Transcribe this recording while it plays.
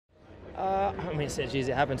I mean, geez,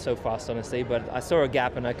 it happened so fast, honestly. But I saw a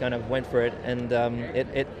gap and I kind of went for it, and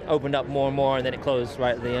it opened up more and more, and then it closed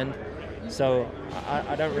right at the end. So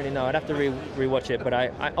I don't really know. I'd have to rewatch it. But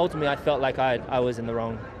I ultimately I felt like I was in the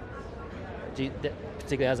wrong.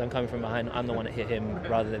 Particularly as I'm coming from behind, I'm the one that hit him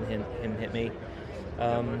rather than him hit me.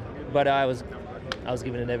 But I was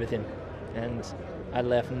giving it everything, and I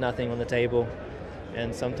left nothing on the table.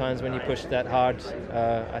 And sometimes when you push that hard,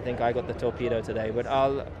 I think I got the torpedo today. But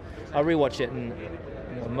I'll rewatch it, and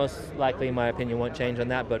most likely my opinion won't change on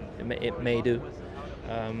that, but it may do.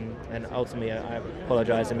 And ultimately, I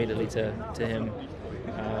apologise immediately to him.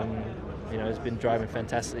 He's been driving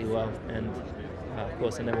fantastically well, and of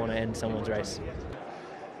course, I never want to end someone's race.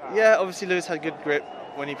 Yeah, obviously Lewis had good grip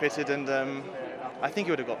when he pitted, and I think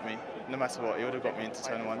he would have got me, no matter what. He would have got me into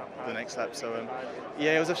turn one the next lap. So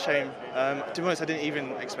yeah, it was a shame. To be honest, I didn't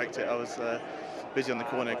even expect it. I was busy on the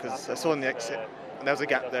corner because I saw on the exit and there was a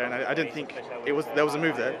gap there, and I didn't think there was a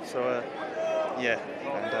move there. So yeah,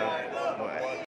 and